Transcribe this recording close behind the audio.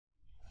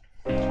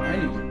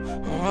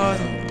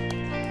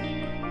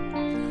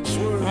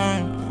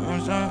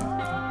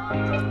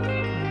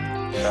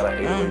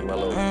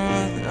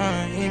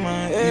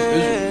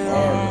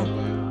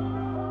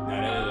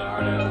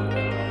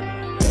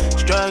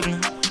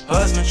Struggling,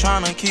 hustling,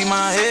 trying to keep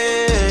my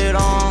head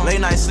on. Late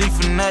night sleep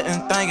for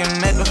nothing, thinking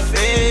that the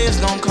feds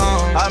gon'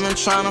 come. I've been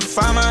trying to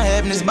find my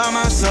happiness by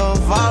myself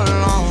all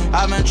alone.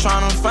 I've been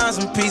trying to find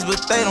some peace,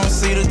 but they don't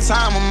see the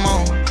time I'm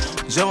on.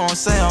 Just won't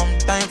say I'm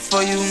thankful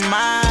for you,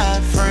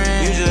 my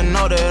friend. You just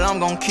know that I'm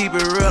gon' keep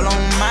it real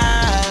on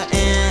my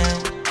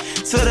end.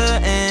 To the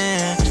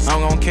end,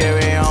 I'm gon'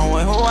 carry on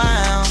with who I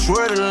am.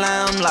 Swear to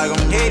lamb like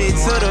I'm headed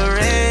to the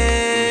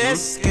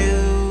rescue.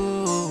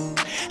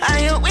 I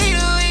hear we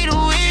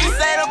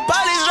say the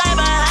police right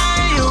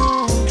behind you.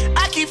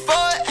 I keep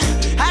forward,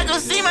 I can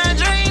see my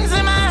dreams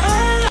in my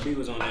heart. He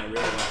was on that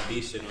real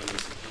YB shit on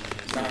this.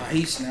 Nah,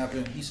 he's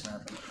snapping. Yeah,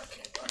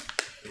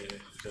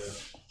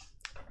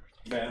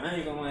 but I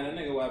ain't gonna lie, that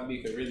nigga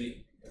YB could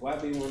really, if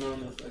YB went on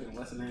the fucking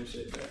what's the name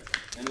shit, bro,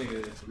 that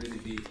nigga really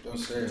be. Don't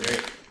say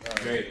it.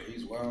 Drake.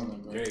 He's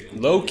wildin', bro. Drake.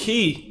 Low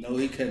key. No,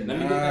 he couldn't. Let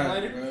me get that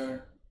lighter. Bro.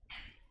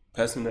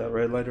 Passing that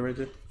red lighter right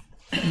there.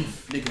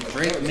 Nigga,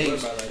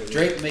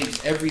 Drake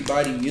makes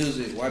everybody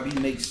music. YB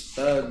makes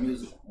thug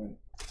music.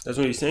 That's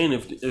what he's saying.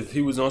 If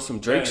he was on some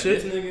Drake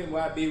shit. This nigga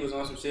YB was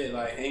on some shit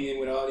like hanging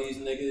with all these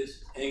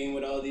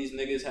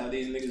niggas, how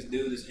these niggas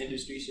do this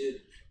industry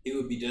shit. He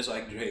would be just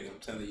like Drake. I'm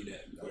telling you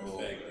that for a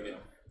fact, nigga.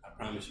 I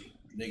promise you,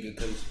 nigga.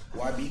 Cause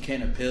YB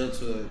can't appeal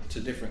to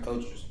different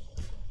cultures.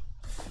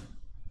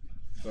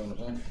 You know what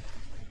I'm saying?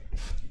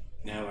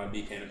 Now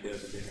YB can't appeal to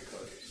different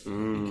cultures. He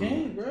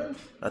can't, bro.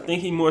 I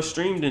think he more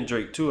streamed than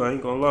Drake too. I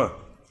ain't gonna lie.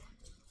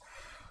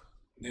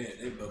 Yeah,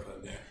 they both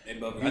up there. They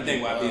both. I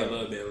think YB a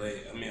little bit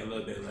late. I mean, a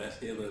little bit less.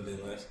 He a little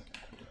bit less.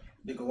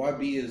 Nigga,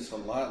 YB is a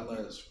lot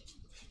less.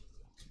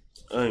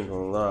 I ain't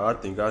gonna lie. I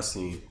think I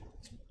seen,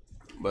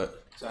 but.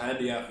 So how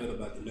do y'all feel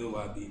about the new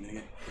YB,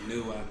 nigga? The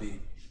new YB.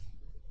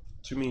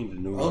 What you mean the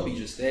new? I hope he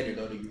just standard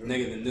though.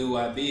 Nigga, the new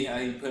YB, how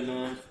he putting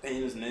on,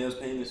 painting his nails,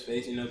 painting his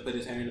face, you know, put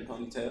his hair in a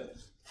ponytail.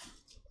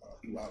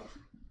 He wild.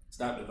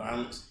 Stop the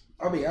violence.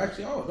 I mean,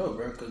 actually, I don't know,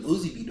 bro, because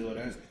Uzi be doing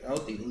that. I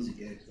don't think Uzi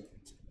gay. So.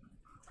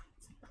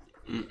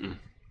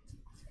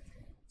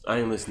 I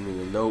ain't listening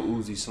to no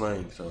Uzi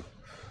slang, so.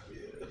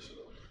 Yeah, so.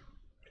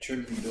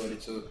 Trippy be doing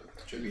it too.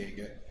 Trippy ain't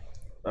gay.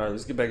 Alright,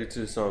 let's get back into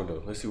the song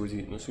though. Let's see what the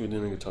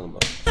nigga talking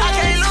about. I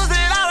can't lose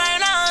it all right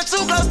now. I'm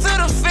too close to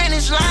the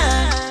finish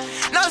line.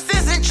 No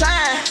sense in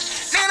trying.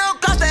 They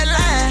don't cross that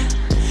line.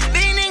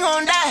 These niggas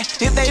gon' die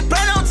if they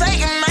plan on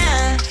taking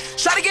mine.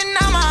 Try to get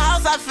out my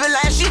house, I feel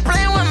like she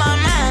playing with my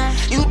mind.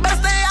 You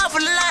better stay off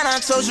of the line, I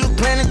told you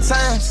plenty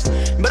times.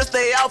 Better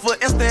stay off for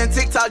Insta and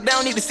TikTok, they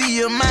don't need to see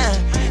your mind.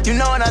 You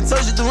know what I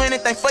told you, do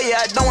anything for you,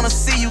 I don't wanna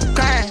see you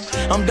crying.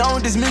 I'm done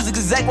with this music,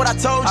 exact what I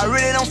told you. I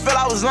really don't feel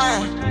I was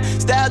lying.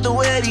 Stay out the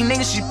way of these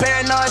niggas, she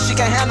paranoid, she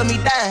can't handle me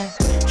dying.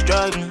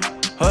 Struggling,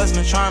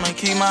 hustling, trying to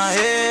keep my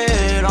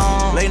head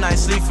on. Late night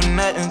sleep for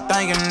nothing,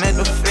 thinking that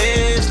the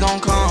feds gon'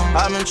 come.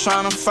 I've been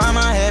trying to find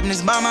my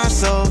happiness by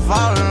myself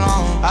all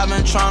alone. I've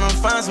been trying to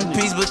find some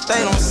peace, but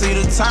they don't see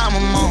the time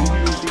I'm on.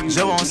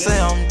 Just won't say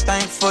I'm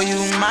thankful for you,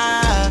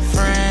 my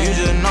friend. You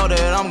just know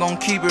that I'm gon'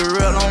 keep it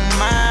real on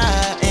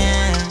my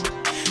end.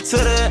 To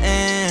the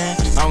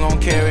end, I'm gon'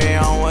 carry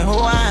on with who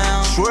I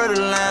am. Swear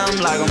to lamb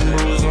like I'm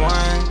Bruce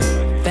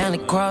Wayne. Family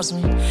cross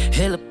me,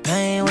 hella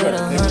pain with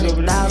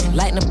 100,000.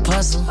 Lightning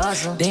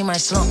puzzle, they might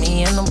slump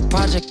me in them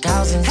project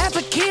housing. Half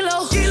a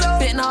kilo,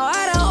 bit no,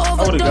 I don't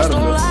overdose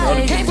on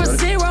life. Came from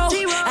zero,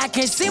 I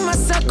can't see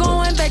myself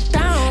going back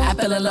down. I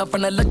fell in love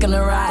from the look in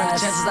her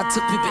eyes. Chances I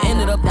took, people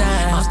ended up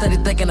dying. I'm steady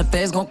thinking the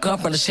feds gon' come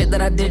from the shit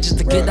that I did just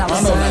to get out of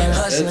sign.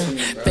 Hustling,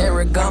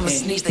 Ferragamo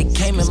sneaks, they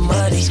came in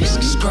muddy,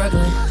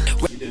 struggling.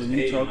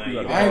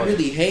 I ain't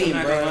really hating,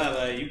 bro.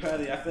 Like, you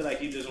probably, I feel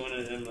like you just one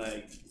of them,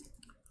 like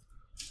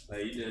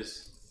you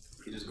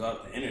just go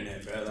off the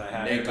internet, bro. Like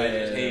how everybody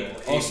just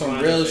hate on some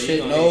real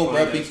shit. No,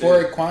 bro.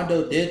 Before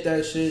Quando did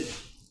that shit,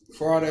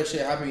 before all that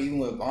shit happened, even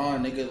with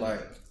Vaughn, nigga,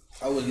 like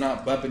I was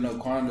not bumping no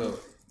Quando.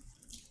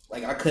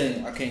 Like I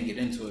can't get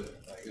into it.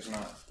 Like it's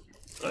not.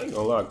 I ain't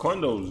gonna lie,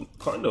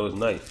 Quando is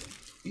nice.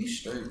 He's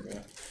straight,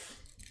 man.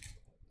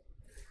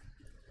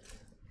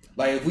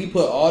 Like if we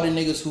put all the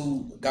niggas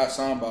who got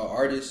signed by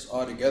artists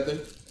all together,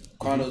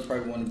 Quando's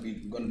probably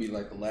gonna be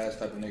like the last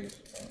type of niggas.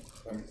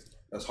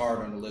 That's hard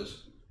on the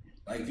list.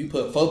 Like if you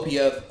put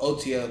 4PF,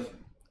 OTF,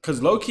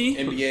 cause low key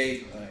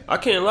NBA, like, I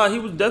can't lie, he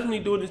was definitely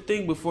doing his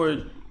thing before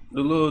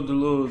the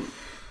little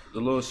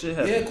shit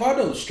happened. Yeah,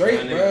 Quando's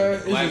straight,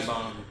 bro. Black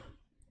bomb.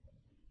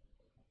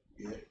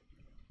 Yeah,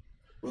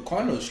 but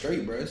Quando's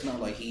straight, bro. It's not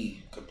like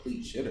he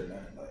complete shit or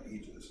nothing. Like he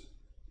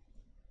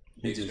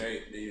just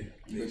straight, dude.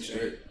 Big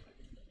straight.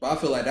 But I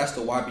feel like that's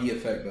the YB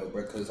effect though,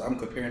 bro. Cause I'm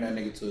comparing that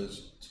nigga to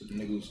the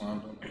nigga who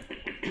signed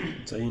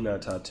him. So he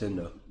not top 10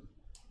 though.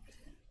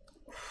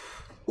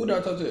 Who did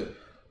I talk to?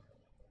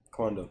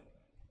 Quando.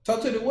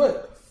 Talk to the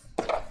what?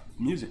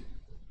 Music.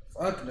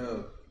 Fuck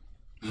no.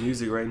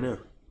 Music right now.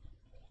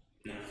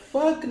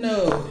 Fuck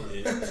no.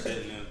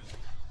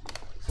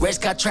 Race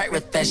got track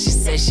with that. She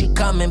said she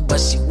coming, but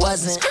she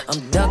wasn't.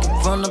 I'm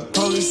ducking from the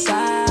police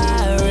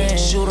siren.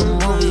 Shoot a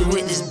movie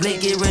this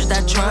blick, get rich,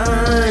 I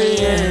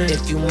trying.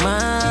 If you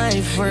my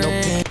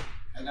friend.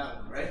 I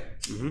got one, right?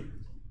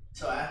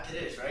 So after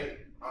this, right?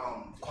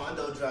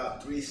 Quando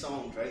dropped 3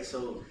 songs, right?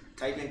 So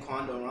type in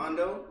Quando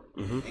Rondo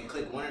and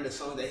click one of the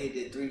songs that he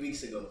did 3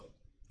 weeks ago.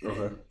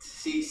 Okay.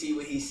 See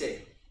what he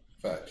said.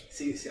 Facts.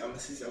 See. I'm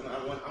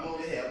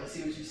over here. I'm gonna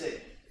see what you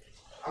say.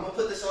 I'm gonna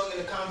put the song in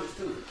the comments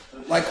too.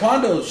 Like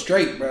Quando's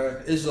straight,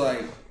 bro. It's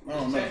like I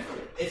don't know.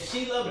 If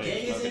She Love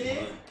Gang is in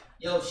there,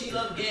 yo, She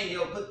Love Gang,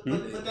 yo, put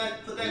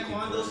that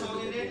Quando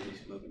song in there.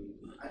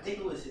 I think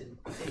it was him.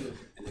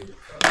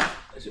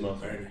 That's my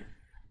burner.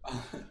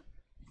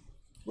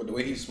 But the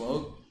way he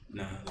smoked.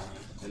 Nah.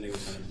 That nigga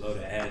was trying to blow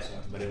the ass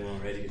off, but it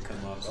wasn't ready to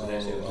come off. So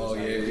that shit was Oh,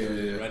 just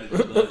yeah. ready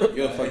to blow.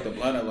 You'll fuck the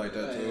blunt up like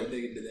that That too.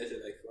 nigga did that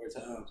shit like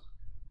 4 times.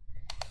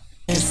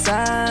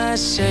 Inside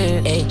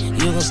shit, ayy,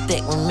 you gon'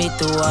 stick with me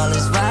through all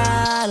this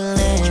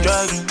violence.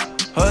 Struggling,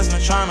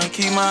 hustling, trying to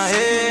keep my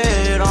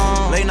head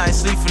on. Late night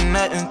sleep for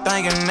nothing,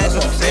 thinking that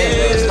the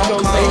feds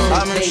don't come.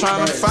 I've been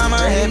trying to find my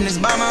happiness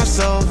by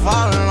myself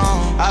all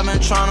alone. I've been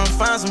trying to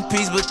find some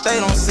peace, but they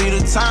don't see the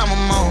time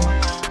I'm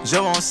on. Just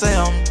won't say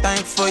I'm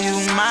thankful you,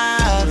 my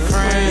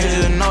friend. You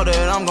just know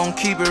that I'm gon'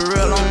 keep it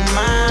real on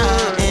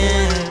my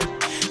end.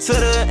 To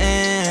the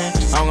end,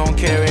 I'm gon'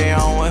 carry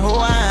on with who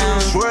I am.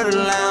 Swear to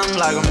lamb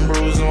like I'm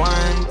bruising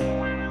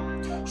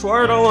wine.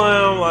 Swear to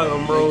lamb like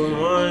I'm bruising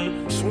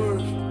wine.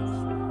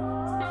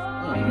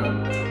 I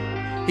don't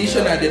know. He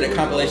should not did a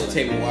compilation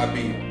tape with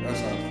YB. That's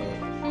how I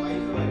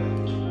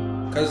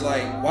feel. Cause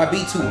like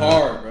YB too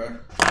hard, bro.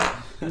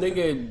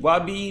 Nigga,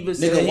 YB even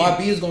said Nigga,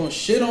 YB is gonna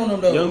shit on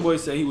him though. Young boy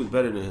said he was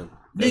better than him.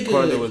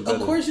 Quando was Nigga, better.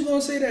 of course you gonna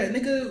say that,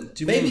 nigga.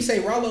 Baby say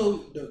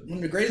Rollo one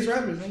of the greatest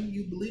rappers. Nigga,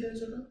 you believe that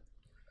shit though?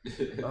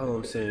 All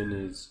I'm saying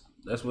is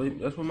that's what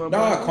my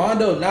Nah,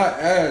 Quando not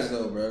as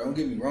though, bro. Don't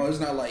get me wrong. It's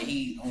not like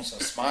he on some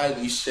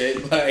smiley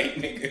shit. Like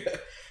nigga,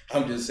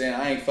 I'm just saying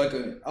I ain't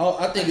fucking.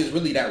 I think it's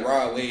really that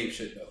raw wave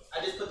shit though.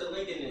 I just put the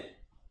link in there.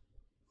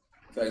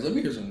 Facts. Let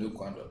me hear some new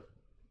Quando.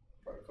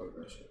 Probably fuck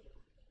that shit.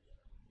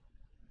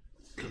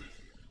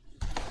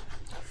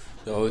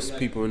 Yo, it's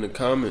people in the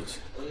comments.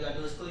 All you gotta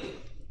do is click.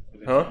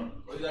 Huh?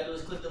 All you gotta do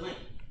is click the link.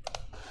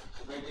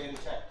 It's right there in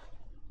the chat.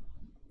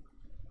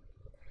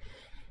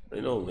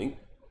 Ain't no link.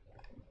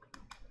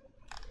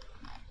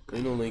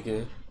 Ain't no link in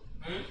here.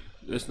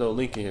 There's no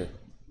link in here.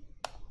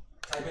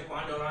 Type in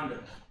Quando Rondo.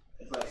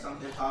 It's like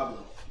something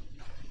Pablo.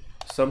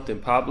 Something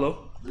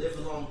Pablo? Live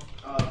along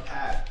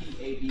path,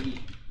 PABE.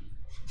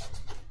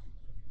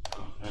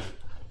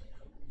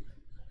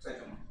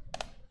 Second one.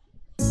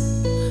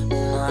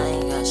 I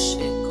ain't got shit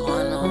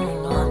going on, you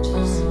know, I'm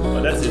just.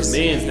 Oh, that's his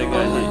mans that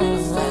got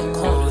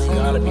hit.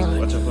 Gotta be like,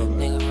 Watch out for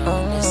me. nigga,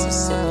 run this and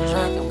sip and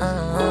drink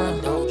and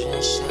run dope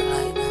and shit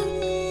like that.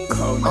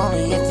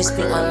 Only if you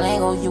speak my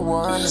lingo, you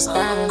will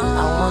understand it. I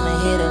wanna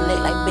hit a lick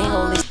like bingo.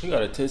 He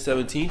got a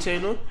 1017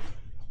 chain on?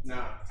 Nah,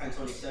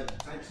 1027,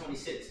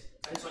 1026,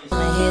 1027.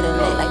 Wanna hit a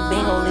lick like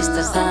bingo list,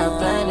 that's how I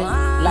planned it.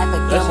 Like a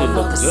That shit gamble,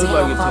 look look a just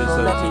like a casino, pop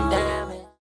 1017. up every dime.